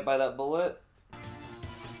getting hit by that bullet.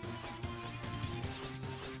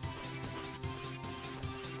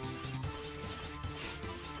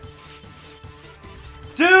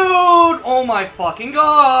 Dude! Oh my fucking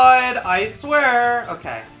god! I swear!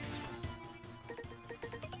 Okay.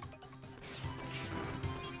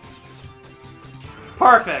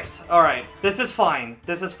 Perfect. Alright. This is fine.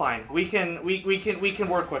 This is fine. We can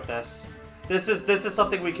work with this. This is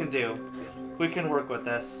something we can do. We can work with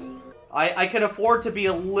this. I can afford to be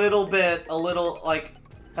a little like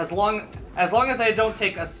as long as I don't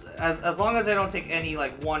take as long as I don't take any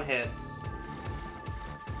like one hits.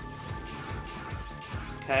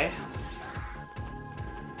 Okay.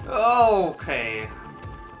 Okay.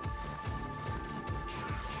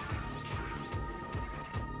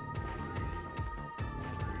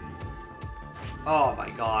 Oh my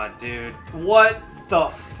god, dude. What the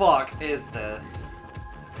fuck is this?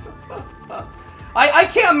 I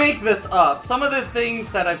can't make this up. Some of the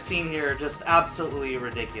things that I've seen here are just absolutely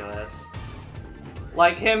ridiculous.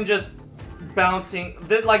 Like him just bouncing,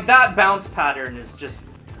 like that bounce pattern is just,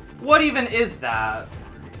 what even is that?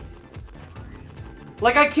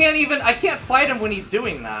 Like I can't fight him when he's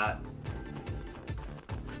doing that.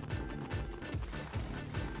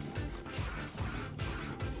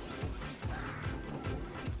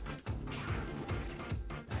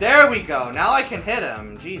 There we go. Now I can hit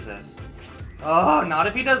him. Jesus. Oh, not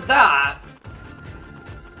if he does that.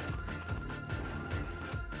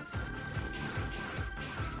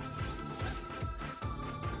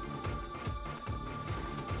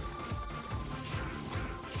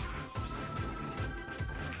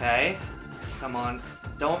 Okay. Come on.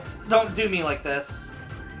 Don't do me like this.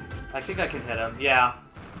 I think I can hit him. Yeah.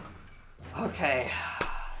 Okay.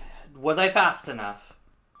 Was I fast enough?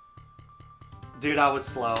 Dude, I was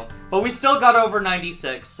slow. But we still got over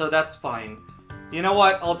 96, so that's fine. You know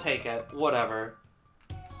what? I'll take it. Whatever.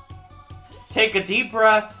 Take a deep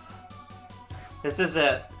breath. This is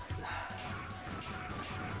it.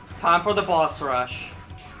 Time for the boss rush.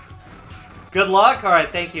 Good luck? Alright,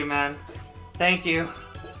 thank you, man. Thank you.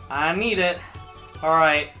 I need it.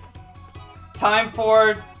 Alright. Time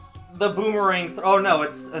for the boomerang. Oh no,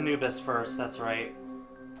 it's Anubis first. That's right.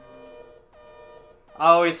 I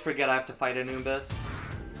always forget I have to fight Anubis.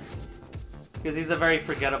 Because he's a very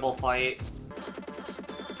forgettable fight.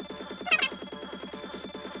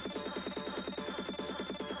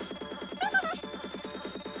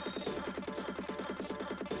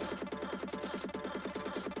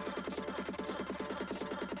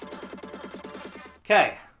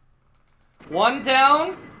 Okay. 1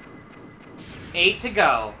 down. 8 to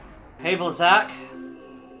go. Hey, Blazak.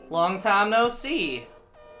 Long time no see.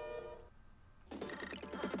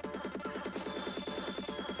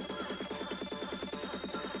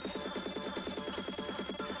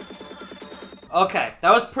 Okay,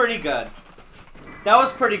 that was pretty good. That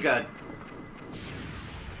was pretty good.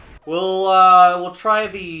 We'll try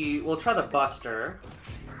the Buster.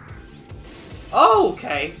 Oh,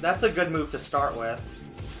 okay. That's a good move to start with.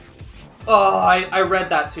 Oh, I read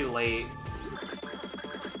that too late.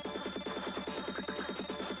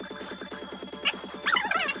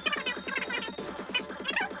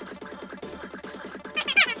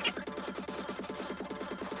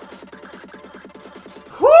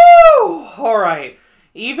 Whoo! Alright.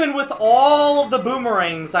 Even with all of the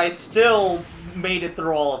boomerangs, I still made it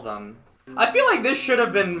through all of them. I feel like this should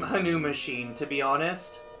have been Hanu Machine, to be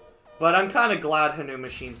honest. But I'm kind of glad Hanu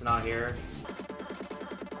Machine's not here.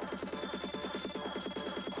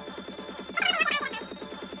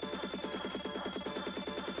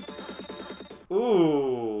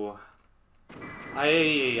 Ooh.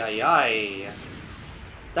 Ay.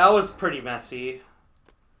 That was pretty messy.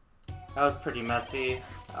 That was pretty messy.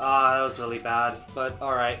 That was really bad. But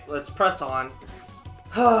alright, let's press on.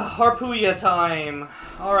 Harpooya time.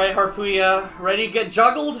 Alright, Harpooya. Ready to get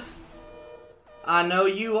juggled? I know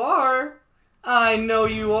you are. I know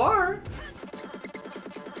you are.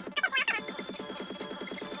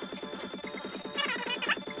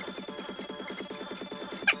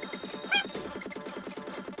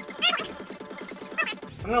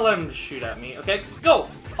 I'm gonna let him shoot at me. Okay, go!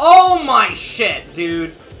 Oh my shit,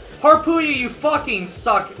 dude. Harpooya, you fucking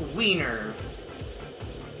suck wiener.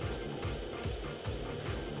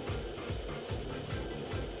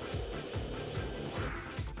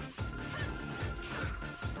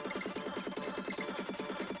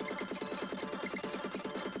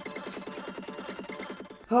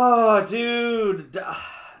 Oh, dude.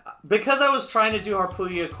 Because I was trying to do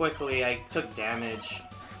Harpooya quickly, I took damage.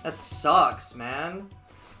 That sucks, man.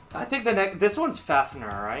 I think this one's Fafnir,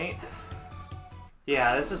 right?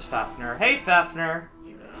 Yeah, this is Fafnir. Hey, Fafnir!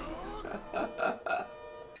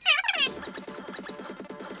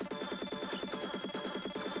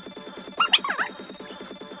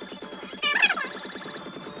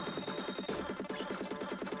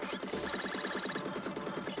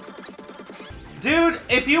 Dude,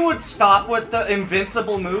 if you would stop with the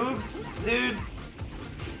invincible moves, dude.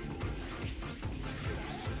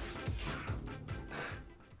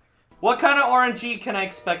 What kind of RNG can I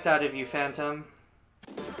expect out of you, Phantom?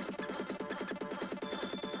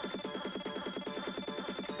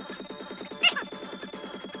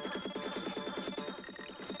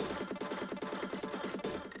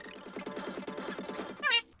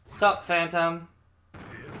 Sup, Phantom?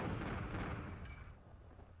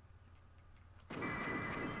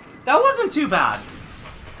 That wasn't too bad.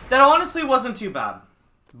 That honestly wasn't too bad.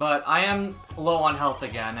 But I am low on health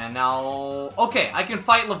again, and now... Okay, I can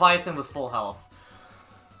fight Leviathan with full health.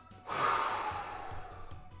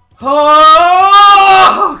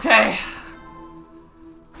 Oh, okay.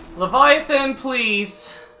 Leviathan, please.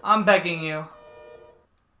 I'm begging you.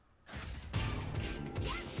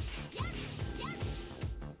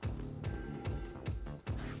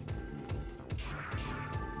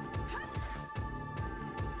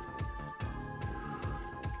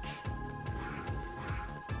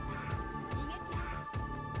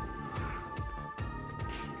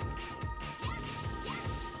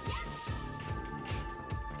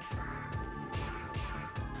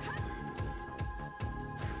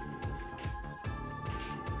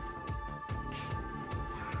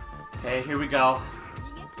 Okay, here we go.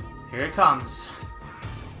 Here it comes.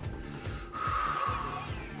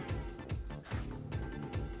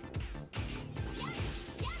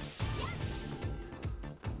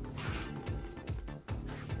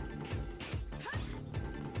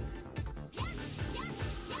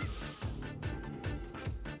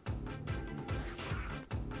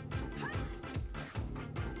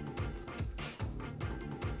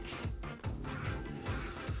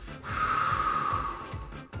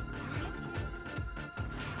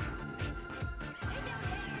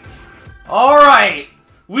 Alright!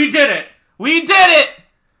 We did it! We did it!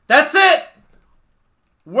 That's it!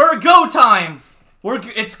 We're go time!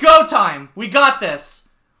 It's go time! We got this!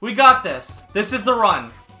 We got this! This is the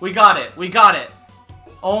run! We got it! We got it!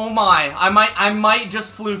 Oh my! I might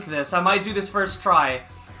just fluke this. I might do this first try.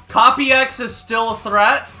 Copy X is still a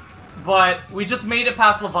threat, but we just made it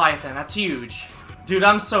past Leviathan. That's huge. Dude,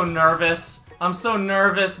 I'm so nervous. I'm so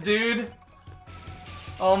nervous, dude.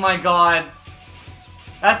 Oh my god.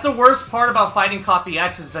 That's the worst part about fighting Copy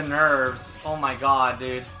X is the nerves. Oh my god,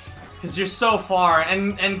 dude. Because you're so far,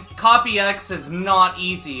 and Copy X is not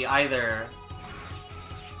easy either.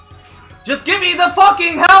 Just give me the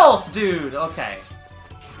fucking health, dude! Okay.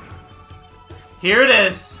 Here it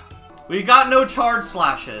is. We got no charge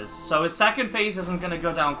slashes, so his second phase isn't gonna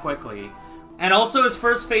go down quickly. And also his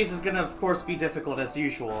first phase is gonna, of course, be difficult as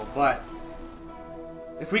usual, but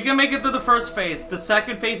if we can make it through the first phase, the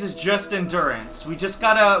second phase is just endurance. We just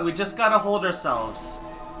gotta hold ourselves.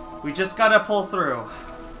 We just gotta pull through.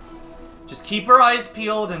 Just keep our eyes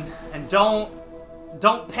peeled and don't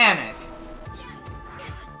panic.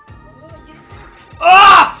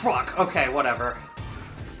 Ah, fuck! Okay, whatever.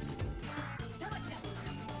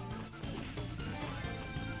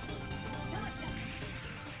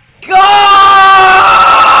 Go!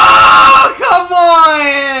 Come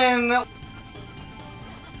on!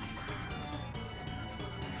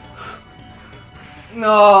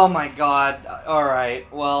 Oh my god.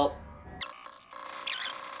 Alright, well...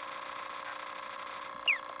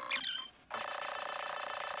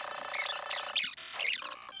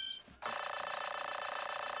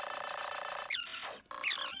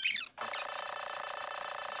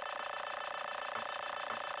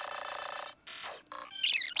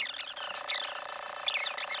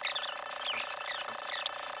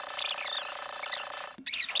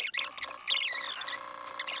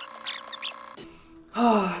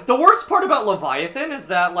 The worst part about Leviathan is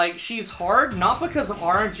that, like, she's hard, not because of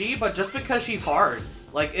RNG, but just because she's hard.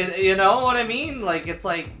 Like, you know what I mean? Like, it's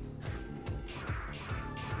like...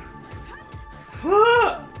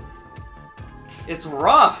 It's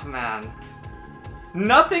rough, man.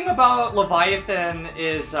 Nothing about Leviathan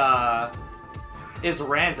is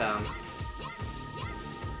random.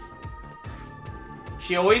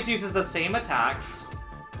 She always uses the same attacks.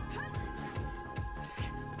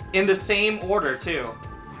 In the same order, too.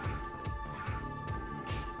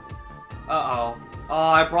 Uh-oh. Oh,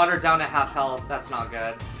 I brought her down to half health. That's not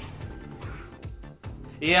good.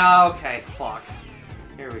 Yeah, okay, fuck.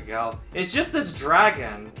 Here we go. It's just this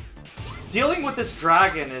dragon. Dealing with this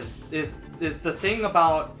dragon is the thing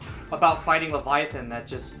about fighting Leviathan that's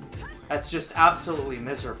just absolutely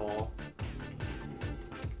miserable.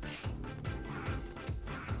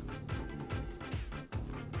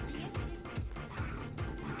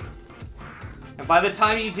 And by the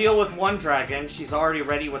time you deal with one dragon, she's already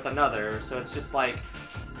ready with another, so it's just like...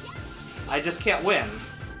 I just can't win.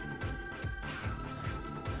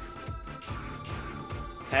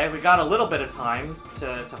 Okay, we got a little bit of time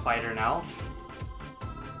to fight her now.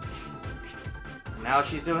 Now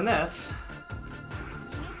she's doing this.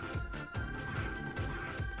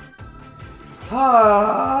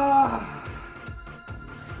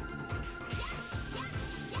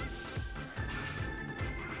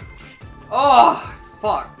 Oh,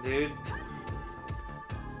 fuck, dude.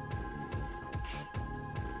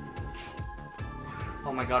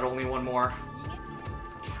 Oh my god, only one more.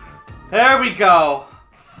 There we go.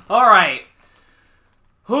 Alright.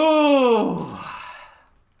 Whew.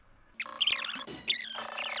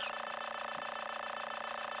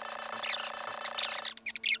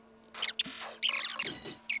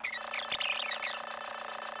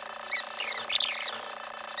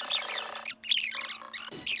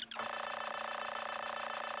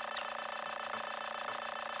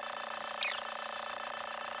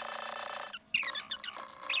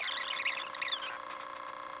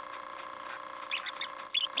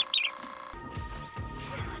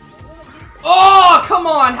 Oh, come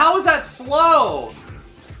on! How is that slow?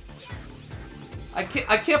 I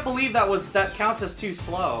can't believe that counts as too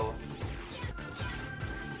slow.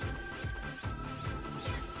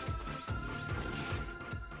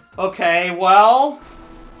 Okay, well,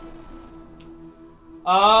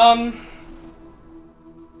 I've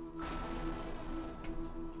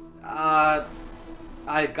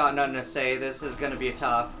got nothing to say. This is gonna be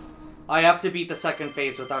tough. I have to beat the second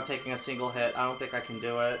phase without taking a single hit. I don't think I can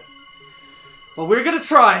do it. But we're gonna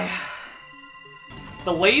try.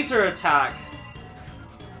 The laser attack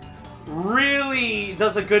really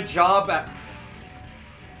does a good job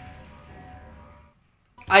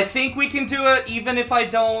I think we can do it even if I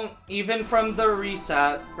don't, even from the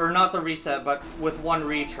reset, or not the reset, but with one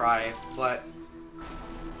retry, but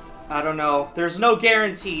I don't know. There's no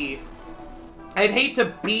guarantee. I'd hate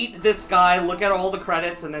to beat this guy, look at all the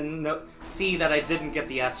credits, and then see that I didn't get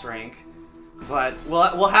the S rank. But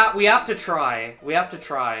we have to try. We have to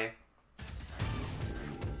try.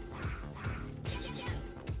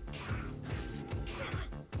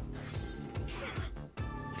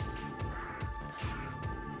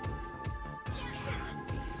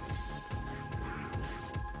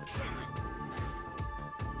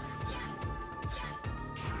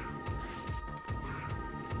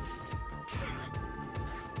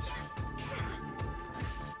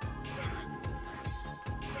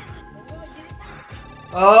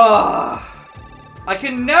 Ugh! I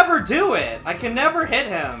can never do it! I can never hit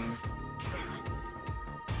him!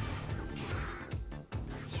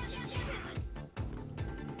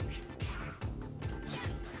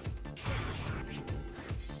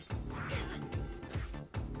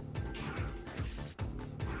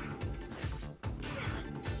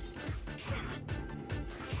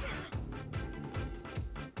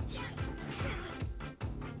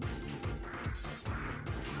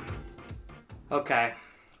 Okay.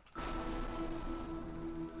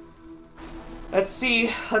 Let's see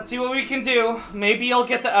what we can do. Maybe I'll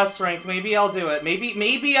get the S rank. Maybe I'll do it.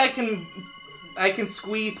 Maybe I can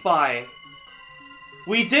squeeze by.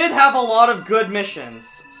 We did have a lot of good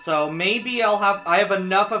missions, so maybe I have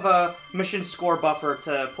enough of a mission score buffer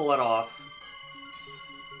to pull it off.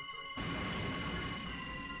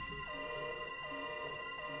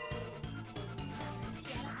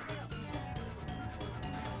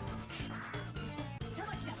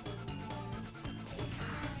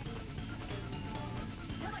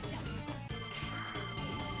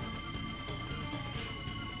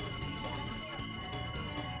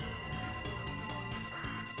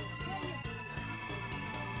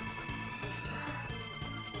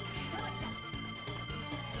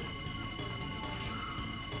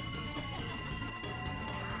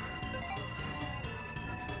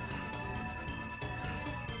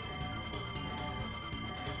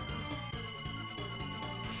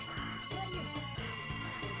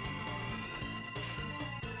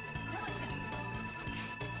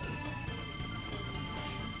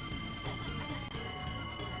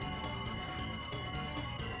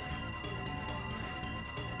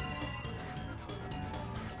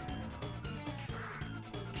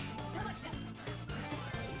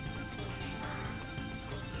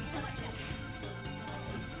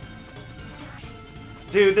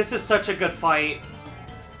 Dude, this is such a good fight.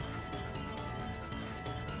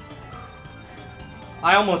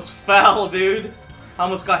 I almost fell, dude. I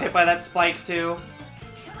almost got hit by that spike, too.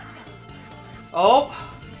 Oh.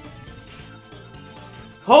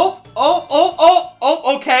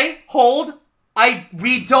 Oh, okay. Hold.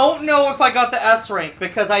 We don't know if I got the S rank,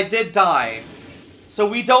 because I did die. So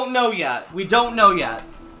we don't know yet. We don't know yet.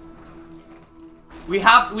 We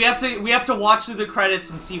have to watch through the credits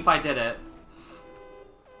and see if I did it.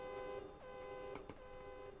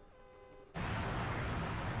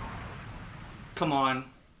 Come on.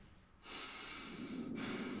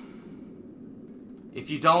 If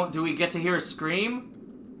you don't, do we get to hear a scream?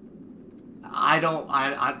 I don't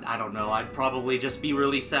know. I'd probably just be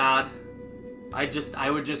really sad. I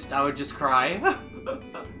would just cry.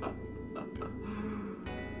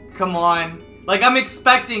 Come on. Like, I'm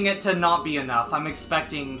expecting it to not be enough. I'm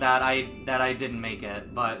expecting that I didn't make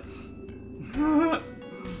it, but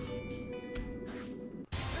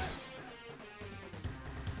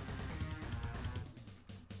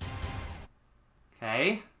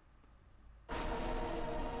okay.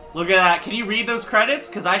 Look at that. Can you read those credits?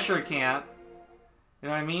 Because I sure can't. You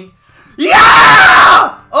know what I mean?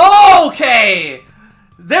 Yeah! Okay!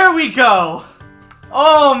 There we go.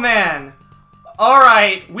 Oh, man.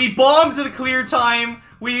 Alright. We bombed the clear time.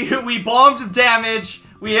 We bombed the damage.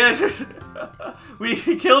 We had... we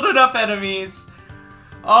killed enough enemies.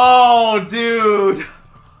 Oh, dude.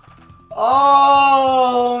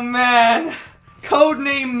 Oh, man.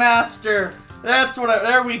 Codename Master. That's what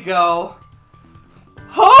there we go.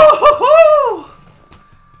 Oh,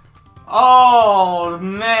 oh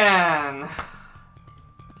man.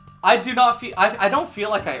 I don't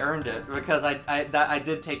feel like I earned it because I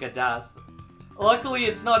did take a death. Luckily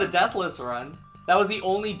it's not a deathless run. That was the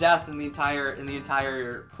only death in the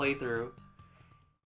entire playthrough.